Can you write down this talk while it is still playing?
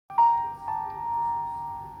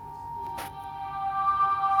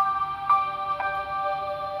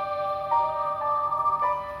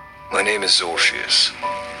My name is Orpheus.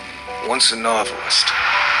 Once a novelist,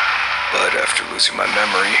 but after losing my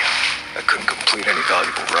memory, I couldn't complete any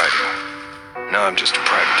valuable writing. Now I'm just a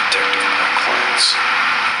private detective with my clients.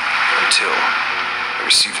 Until I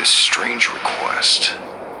received this strange request.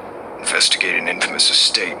 Investigate an infamous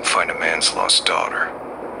estate and find a man's lost daughter.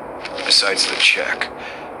 Besides the check,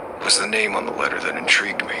 was the name on the letter that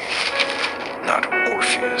intrigued me. Not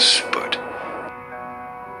Orpheus, but...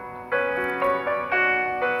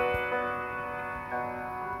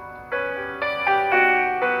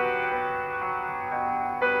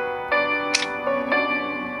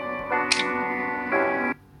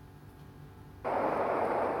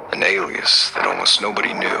 an alias that almost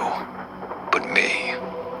nobody knew, but me.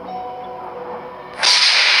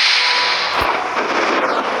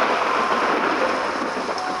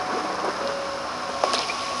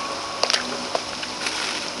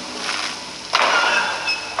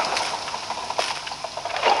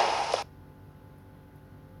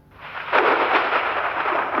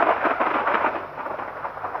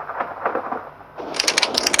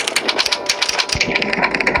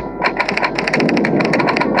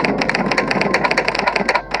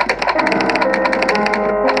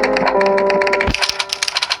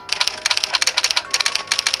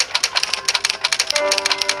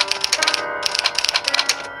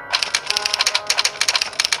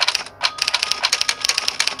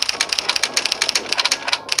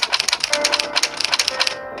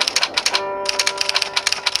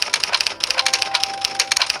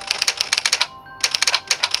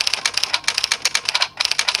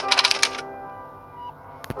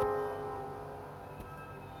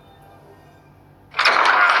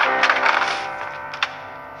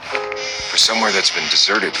 Somewhere that's been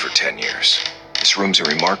deserted for 10 years. This room's in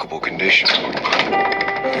remarkable condition.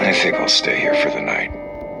 I think I'll stay here for the night.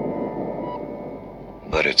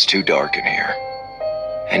 But it's too dark in here.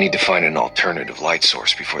 I need to find an alternative light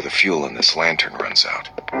source before the fuel in this lantern runs out.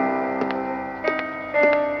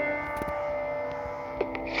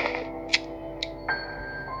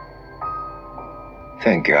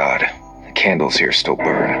 Thank God. The candles here still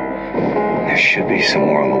burn. There should be some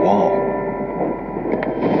more on the wall.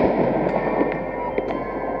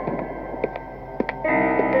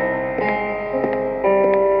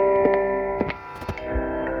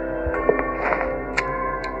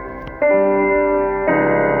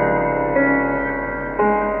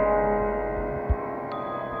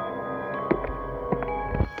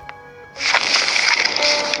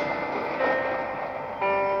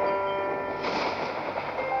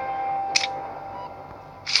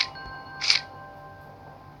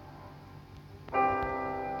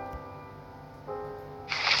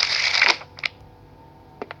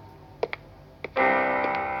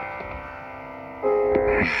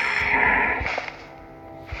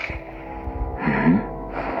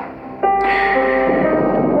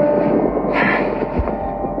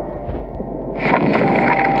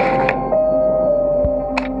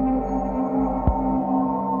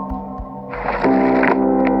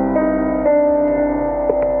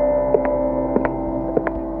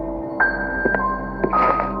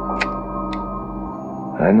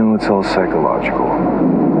 I know it's all psychological.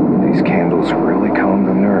 These candles really calm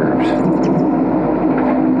the nerves.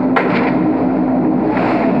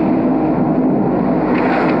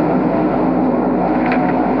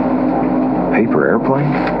 Paper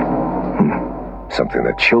airplane? Something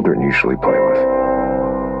that children usually play with.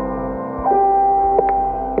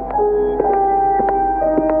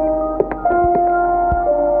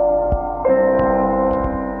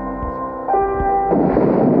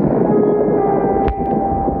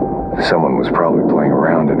 Someone was probably playing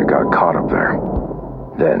around and it got caught up there.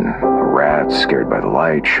 Then, a rat, scared by the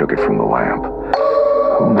light, shook it from the lamp.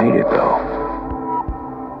 Who made it, though?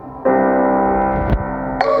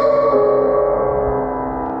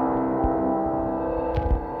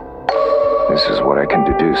 This is what I can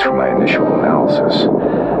deduce from my initial analysis.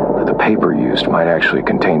 That the paper used might actually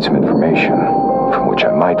contain some information, from which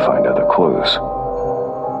I might find other clues.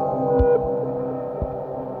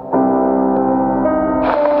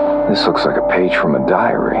 This looks like a page from a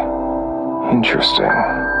diary. Interesting.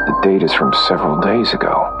 The date is from several days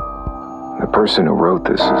ago. The person who wrote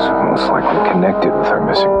this is most likely connected with our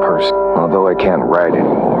missing person. Although I can't write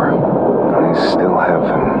anymore, I still have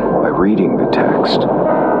him. By reading the text,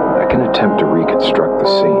 I can attempt to reconstruct the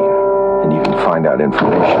scene, and even find out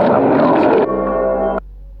information about the author.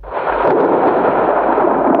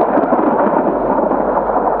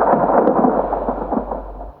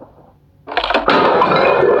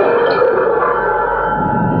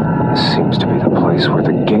 Where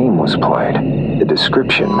the game was played. The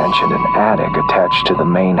description mentioned an attic attached to the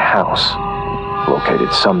main house.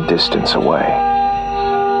 located some distance away.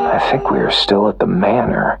 I think we are still at the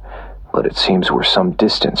manor, but it seems we're some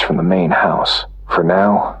distance from the main house. For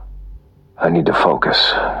now, I need to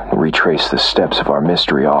focus and retrace the steps of our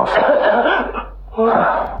mystery author.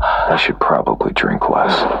 I should probably drink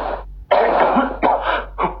less.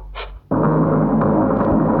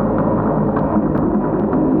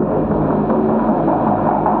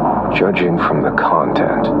 Judging from the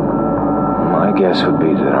content, my guess would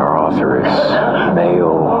be that our author is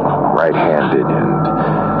male, right-handed, and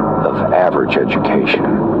of average education.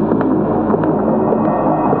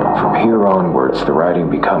 From here onwards, the writing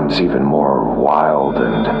becomes even more wild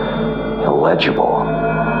and illegible.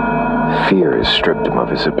 Fear has stripped him of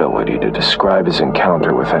his ability to describe his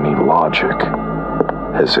encounter with any logic,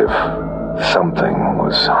 as if something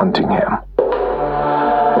was hunting him.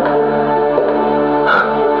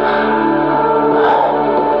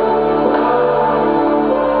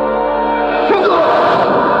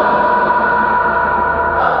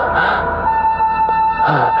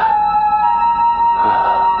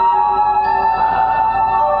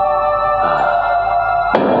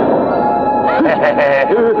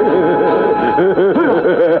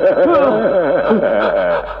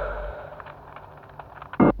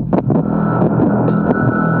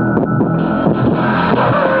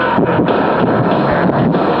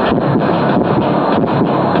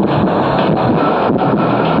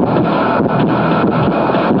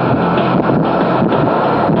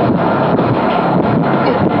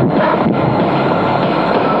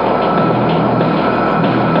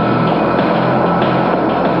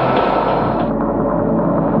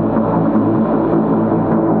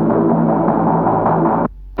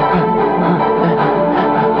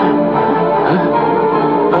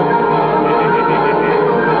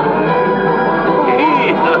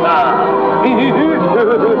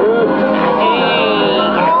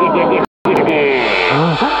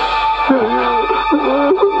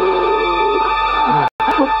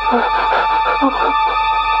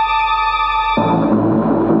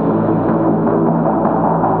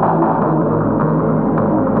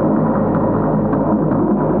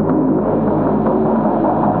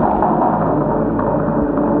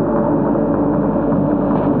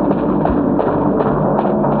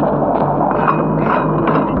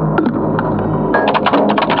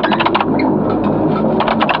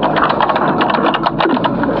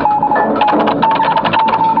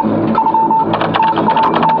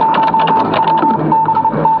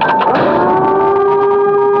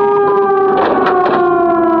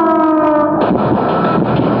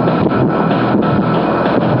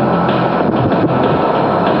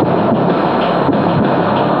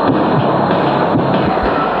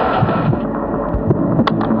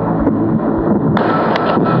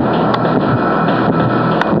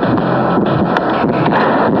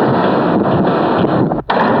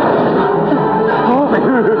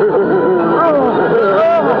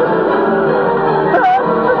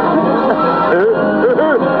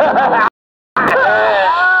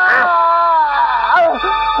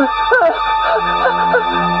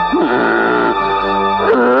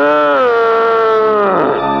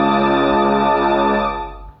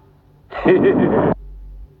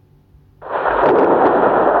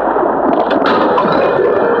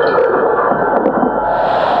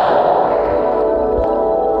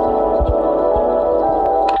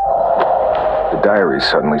 The diary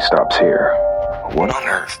suddenly stops here. What on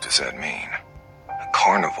earth does that mean? A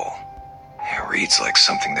carnival? It reads like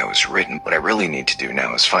something that was written. What I really need to do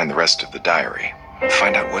now is find the rest of the diary.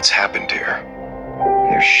 Find out what's happened here.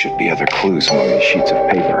 There should be other clues among these sheets of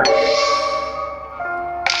paper.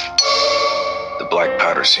 The black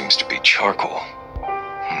powder seems to be charcoal.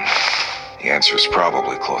 The answer is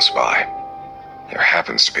probably close by. There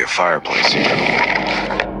happens to be a fireplace here.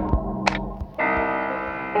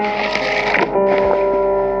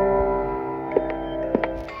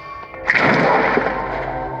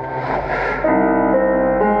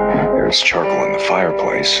 There's charcoal in the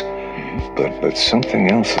fireplace, but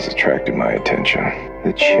something else has attracted my attention.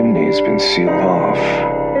 The chimney has been sealed off.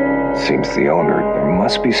 Seems the owner. There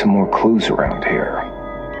must be some more clues around here.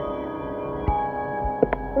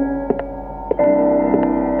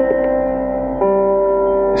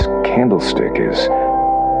 This candlestick is...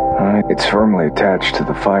 it's firmly attached to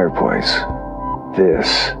the fireplace.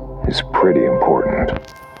 This is pretty important.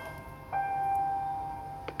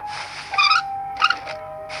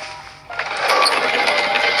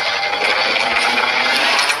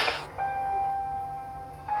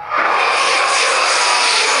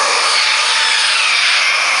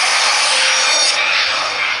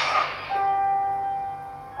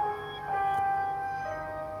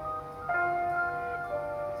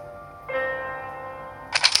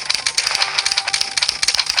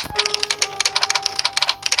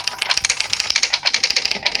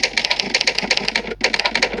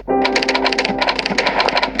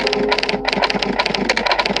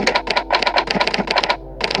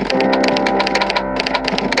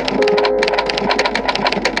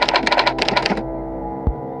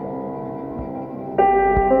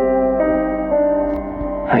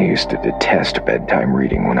 I used to detest bedtime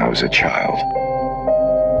reading when I was a child.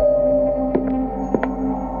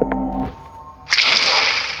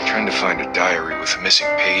 Trying to find a diary with a missing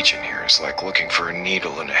page in here is like looking for a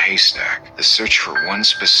needle in a haystack. The search for one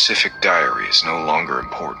specific diary is no longer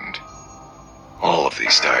important. All of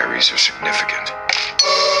these diaries are significant.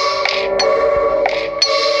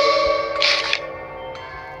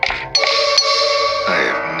 I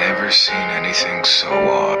have never seen anything so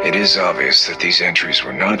odd. It is obvious that these entries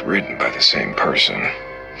were not written by the same person.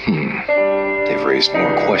 They've raised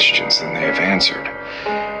more questions than they have answered.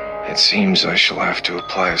 It seems I shall have to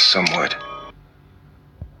apply a somewhat...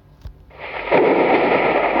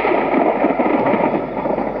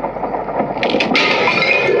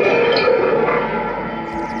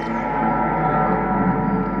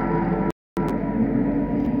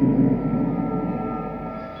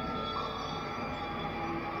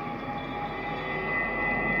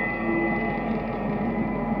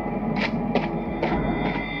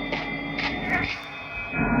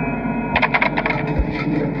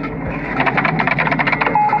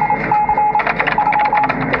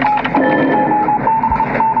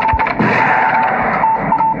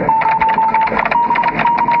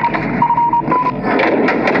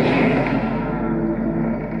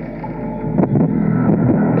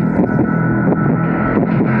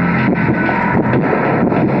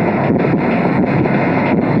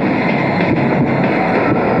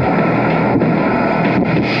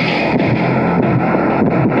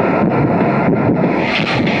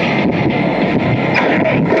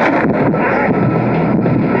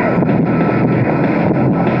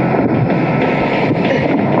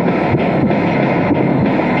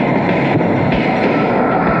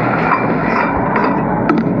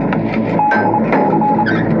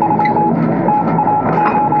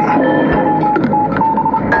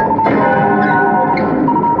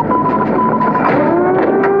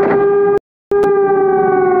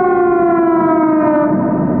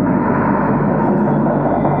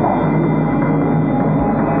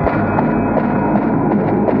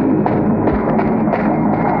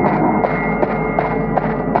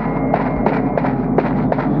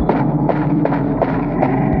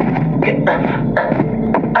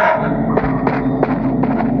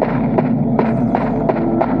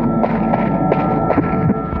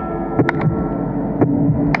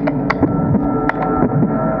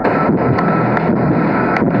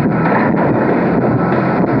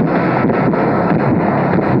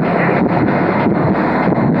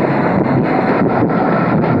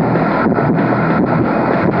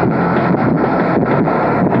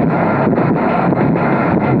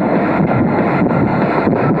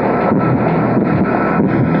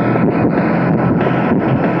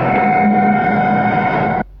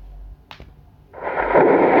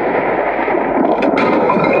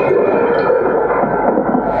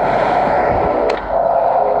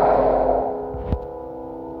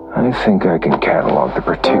 I think I can catalog the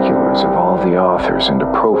particulars of all the authors into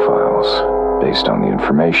profiles based on the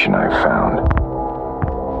information I've found.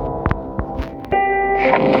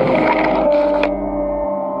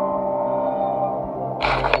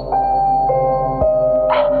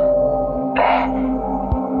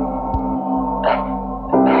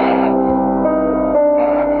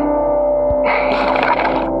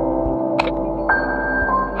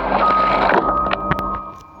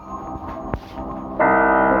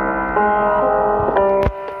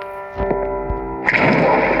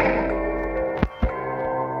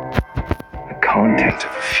 Content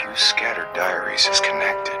of a few scattered diaries is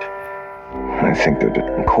connected. I think that,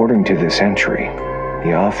 according to this entry,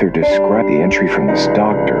 the author described the entry from this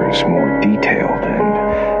doctor as more detailed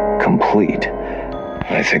and complete.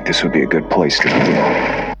 I think this would be a good place to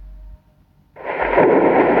begin.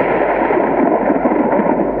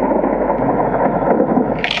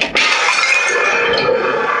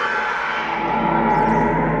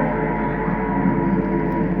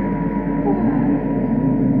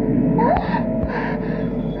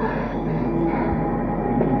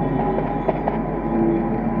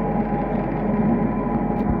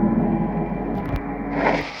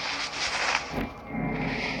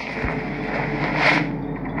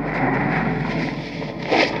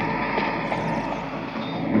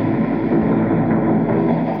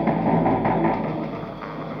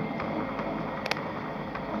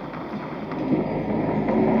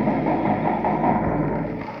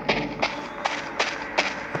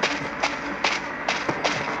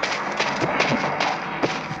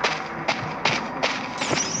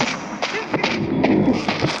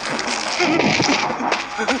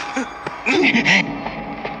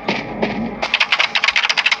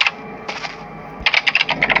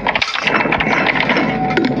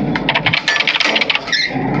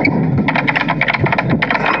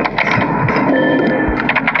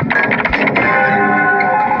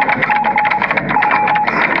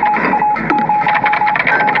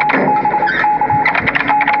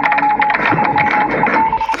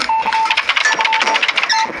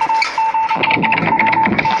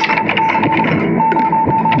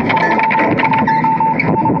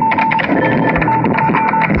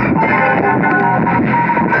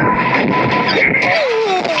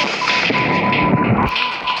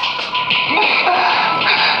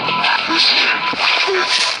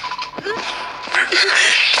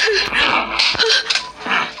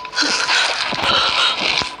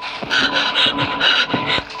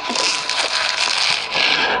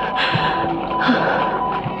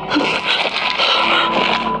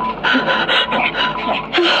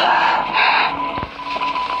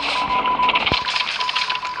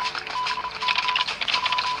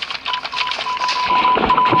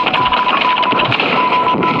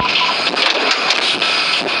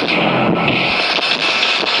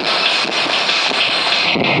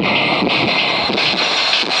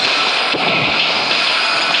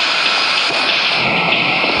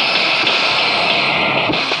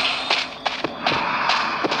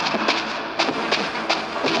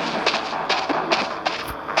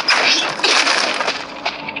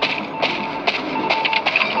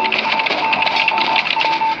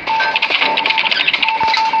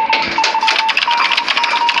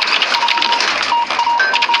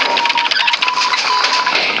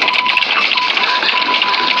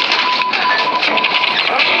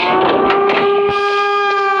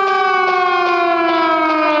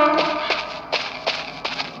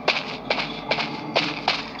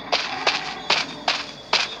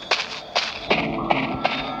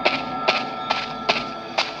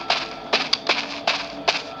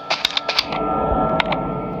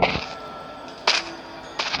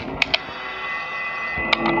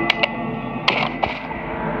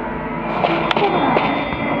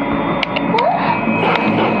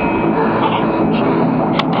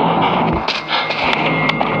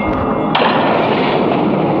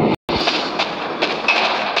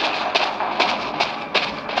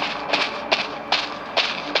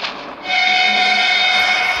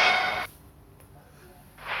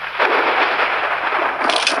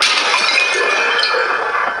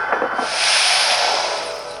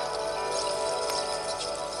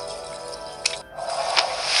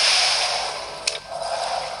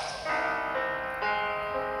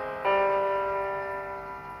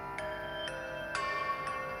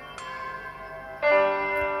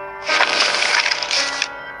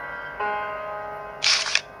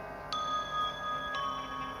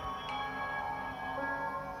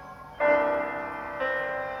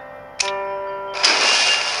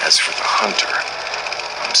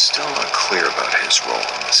 still unclear about his role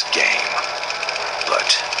in this game, but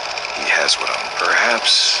he has what I'm...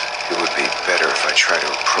 Perhaps it would be better if I try to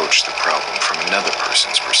approach the problem from another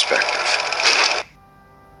person's perspective.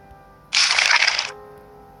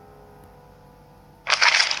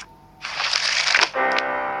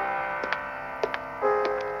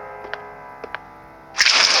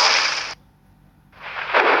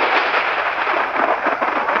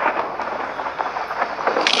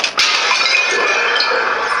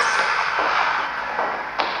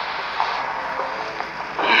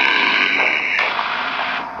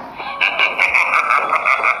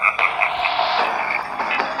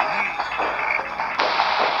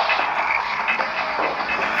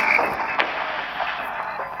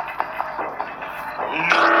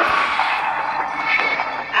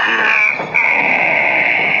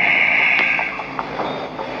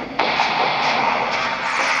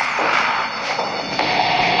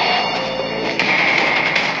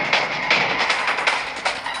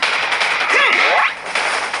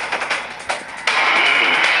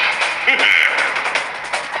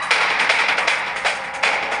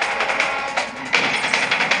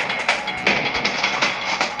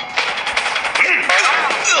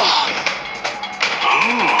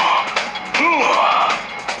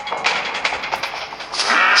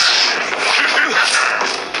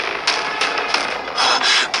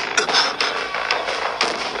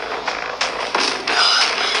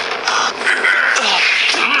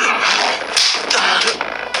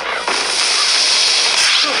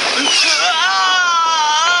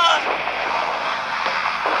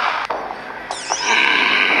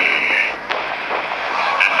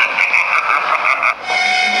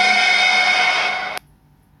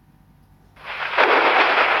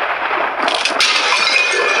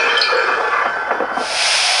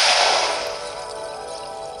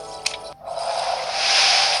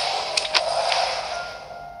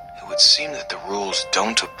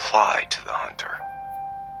 Don't apply to the Hunter.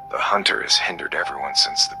 The Hunter has hindered everyone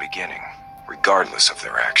since the beginning, regardless of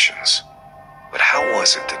their actions. But how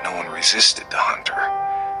was it that no one resisted the Hunter?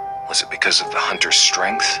 Was it because of the Hunter's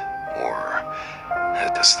strength? Or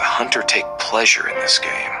does the Hunter take pleasure in this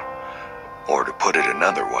game? Or to put it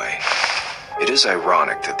another way, it is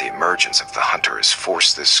ironic that the emergence of the Hunter has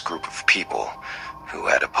forced this group of people who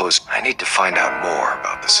had opposed... I need to find out more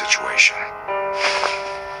about the situation.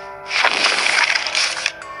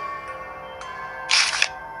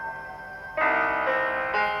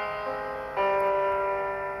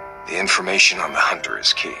 The information on the Hunter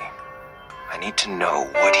is key. I need to know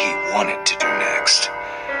what he wanted to do next.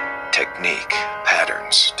 Technique,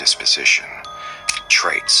 patterns, disposition,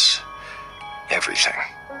 traits, everything.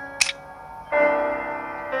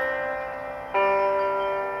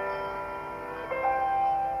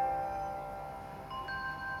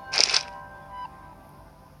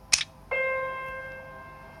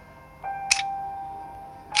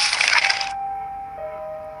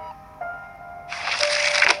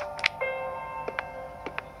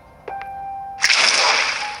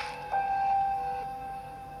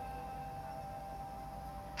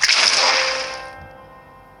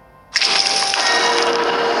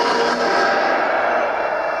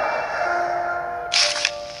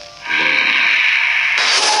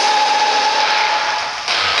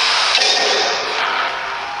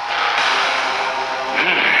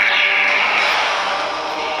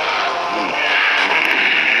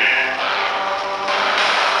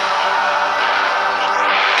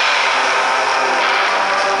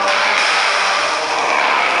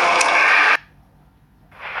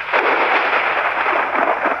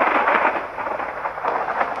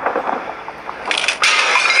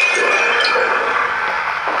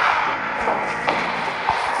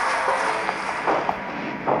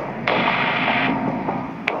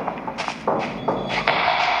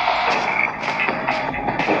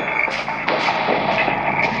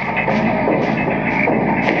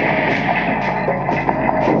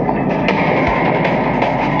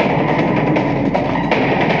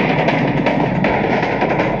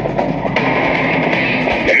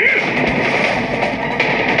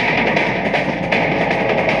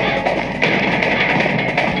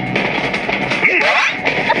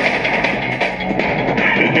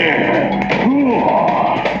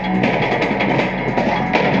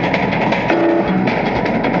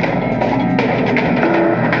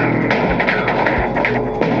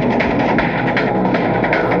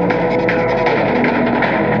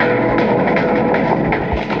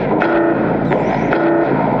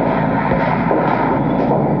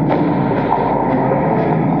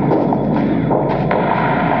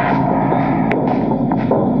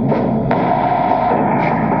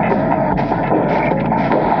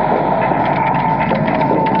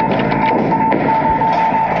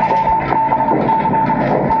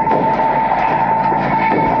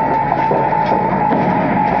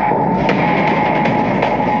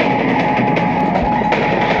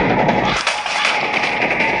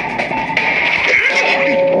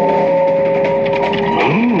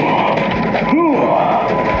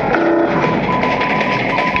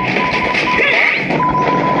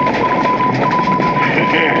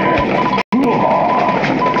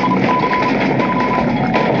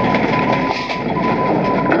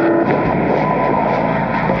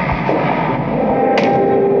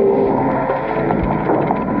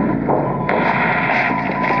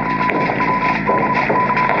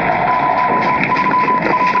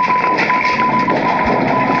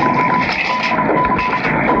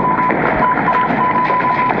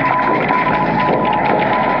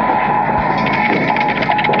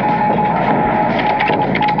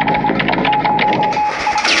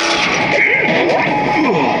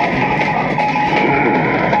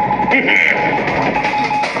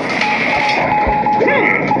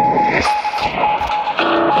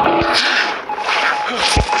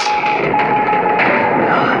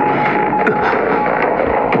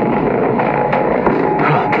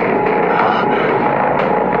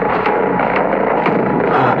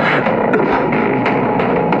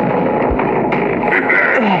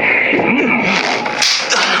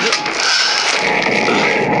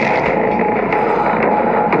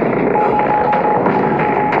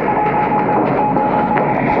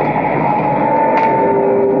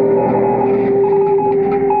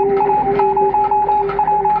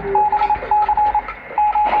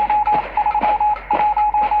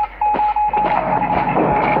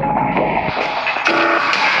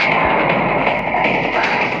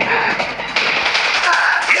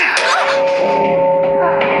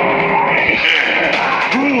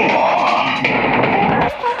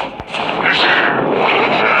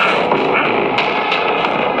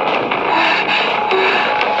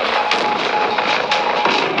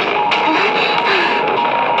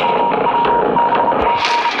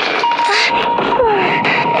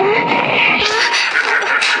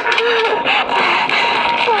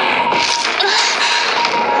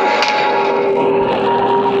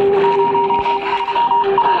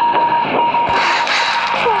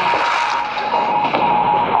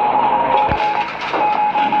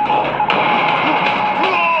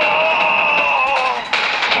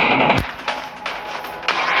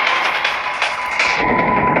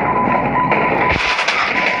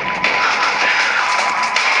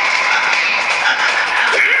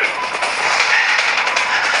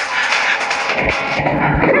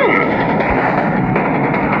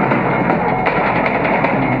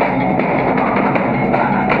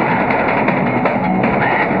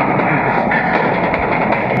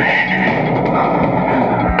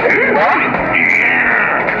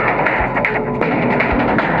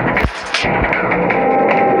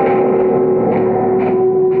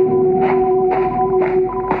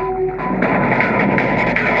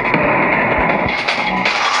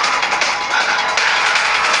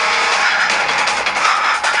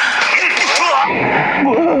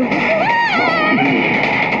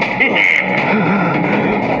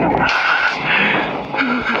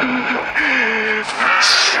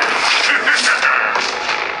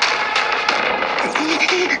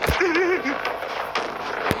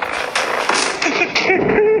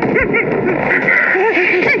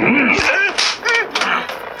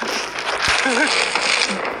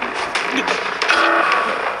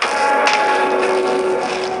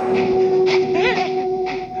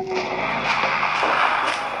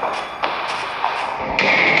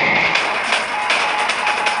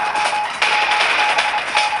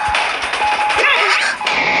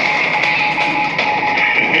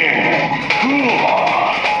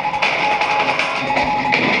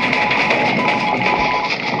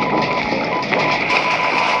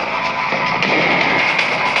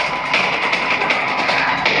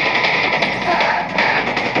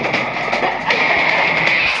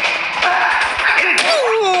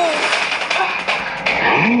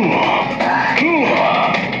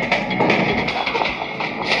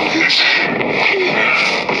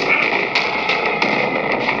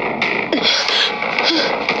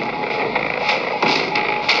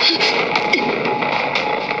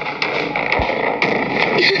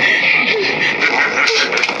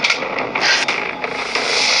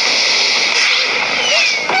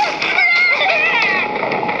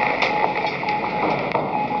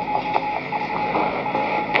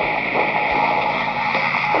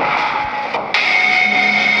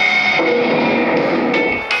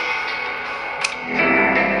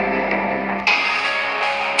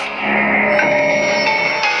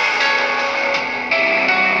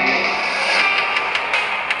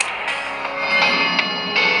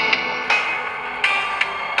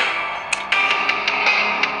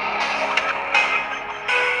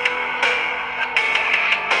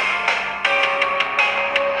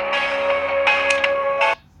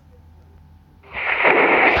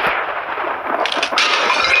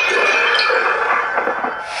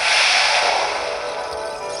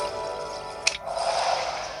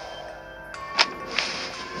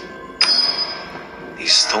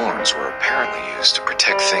 These thorns were apparently used to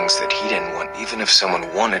protect things that he didn't want. Even if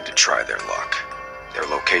someone wanted to try their luck, their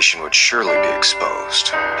location would surely be exposed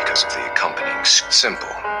because of the accompanying symbol.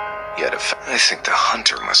 Yet I think the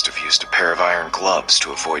hunter must have used a pair of iron gloves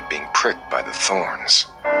to avoid being pricked by the thorns.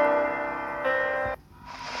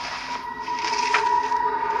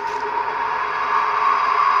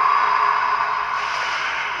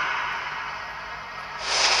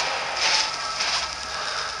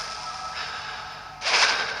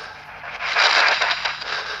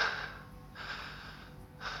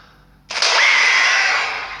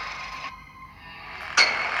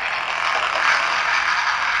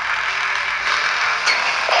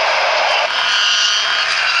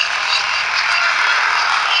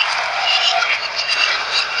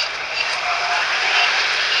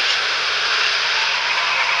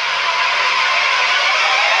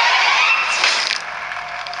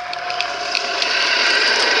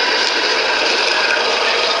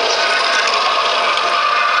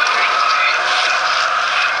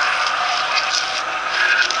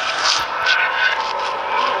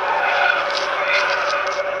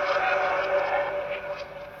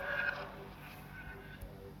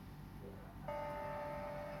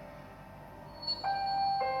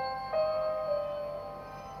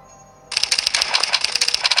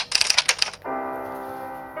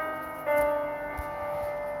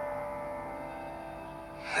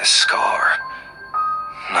 This scar.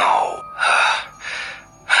 No.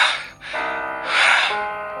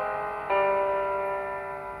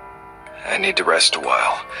 I need to rest a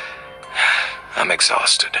while. I'm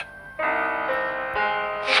exhausted.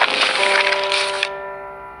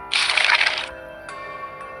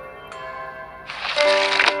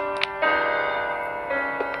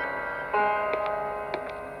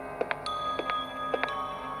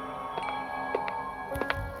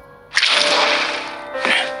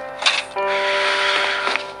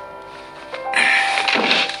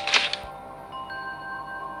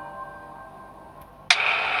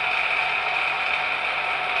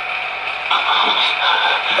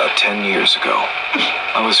 About 10 years ago,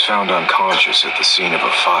 I was found unconscious at the scene of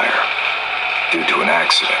a fire due to an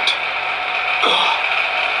accident.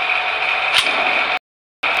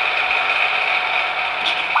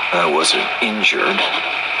 I wasn't injured,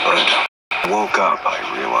 but when I woke up, I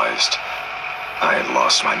realized I had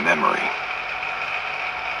lost my memory.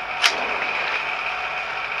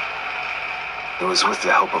 It was with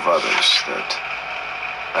the help of others that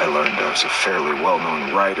I learned I was a fairly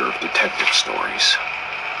well-known writer of detective stories,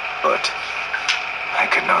 but I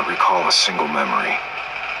could not recall a single memory,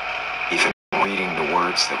 even reading the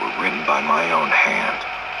words that were written by my own hand.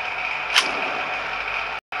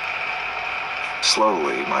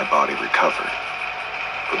 Slowly, my body recovered,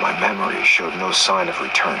 but my memory showed no sign of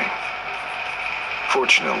returning.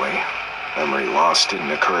 Fortunately, memory loss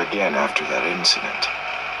didn't occur again after that incident,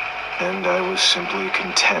 and I was simply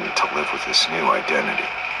content to live with this new identity.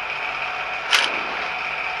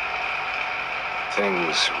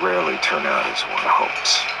 Things rarely turn out as one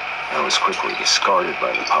hopes. I was quickly discarded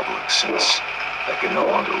by the public since I could no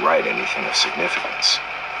longer write anything of significance,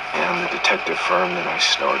 and the detective firm that I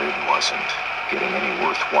started wasn't getting any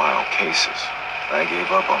worthwhile cases. I gave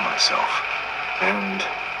up on myself and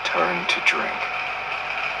turned to drink.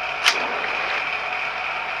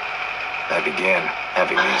 I began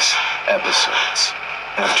having these episodes.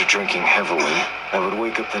 After drinking heavily, I would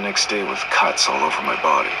wake up the next day with cuts all over my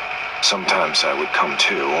body. Sometimes I would come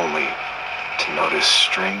to only to notice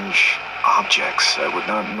strange objects I would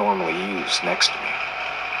not normally use next to me.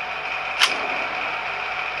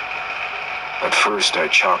 At first, I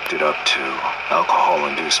chalked it up to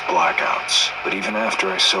alcohol-induced blackouts, but even after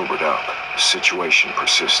I sobered up, the situation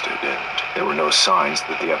persisted, and there were no signs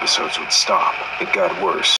that the episodes would stop. It got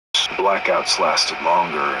worse. The blackouts lasted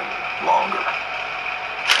longer and longer.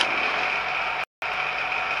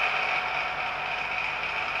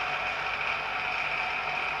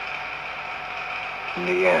 In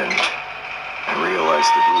the end, I realized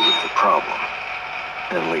the root of the problem,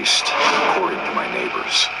 at least according to my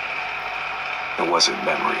neighbors. It wasn't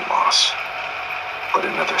memory loss, but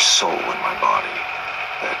another soul in my body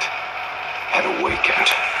that had awakened.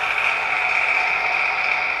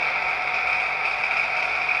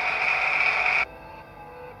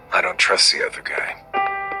 I don't trust the other guy.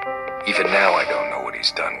 Even now, I don't know what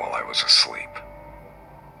he's done while I was asleep.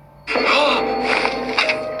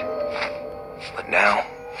 But now,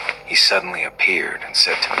 he suddenly appeared and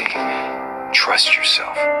said to me, "Trust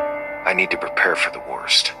yourself. I need to prepare for the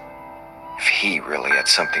worst. If he really had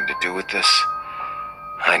something to do with this,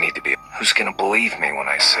 I need to be..." Who's gonna believe me when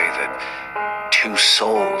I say that two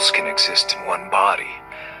souls can exist in one body?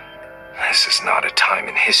 This is not a time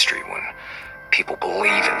in history when people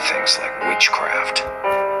believe in things like witchcraft.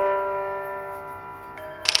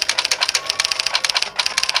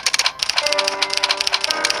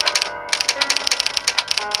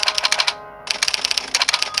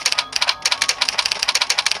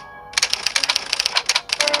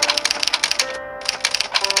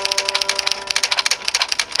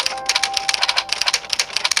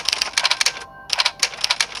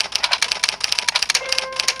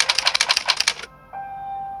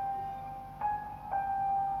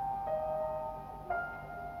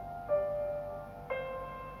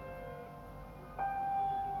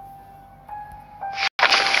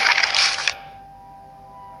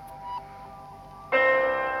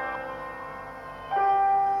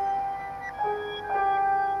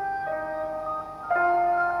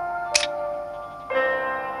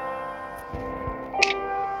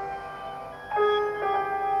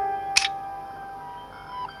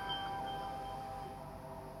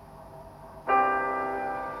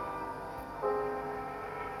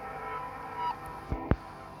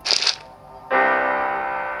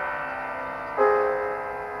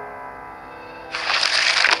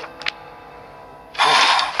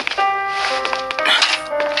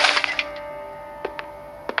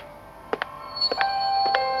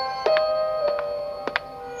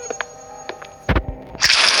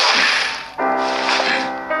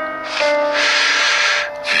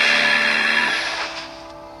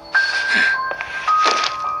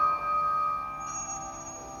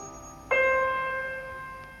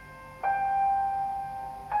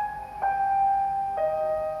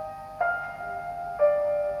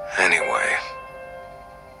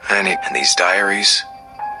 And these diaries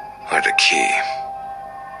are the key.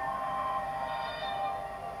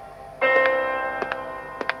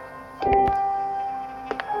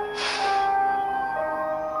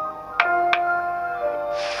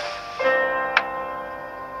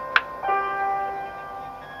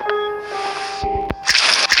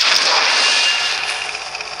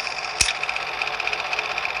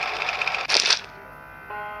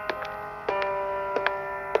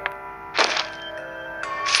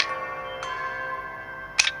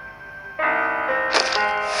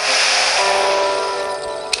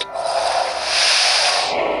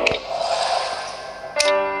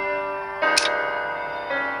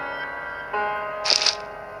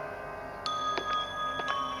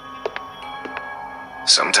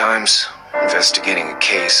 Sometimes, investigating a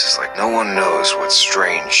case is like no one knows what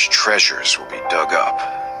strange treasures will be dug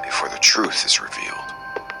up before the truth is revealed.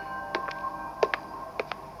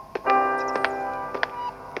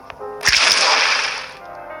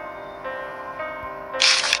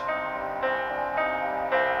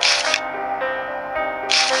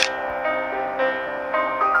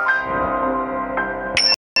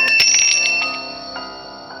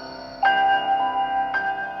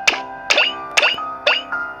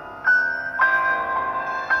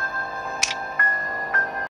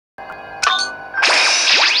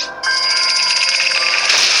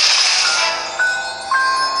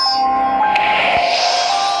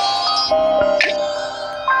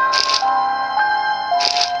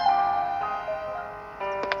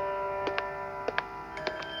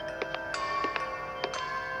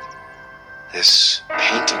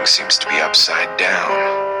 upside down.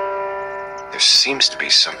 There seems to be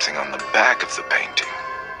something on the back of the painting.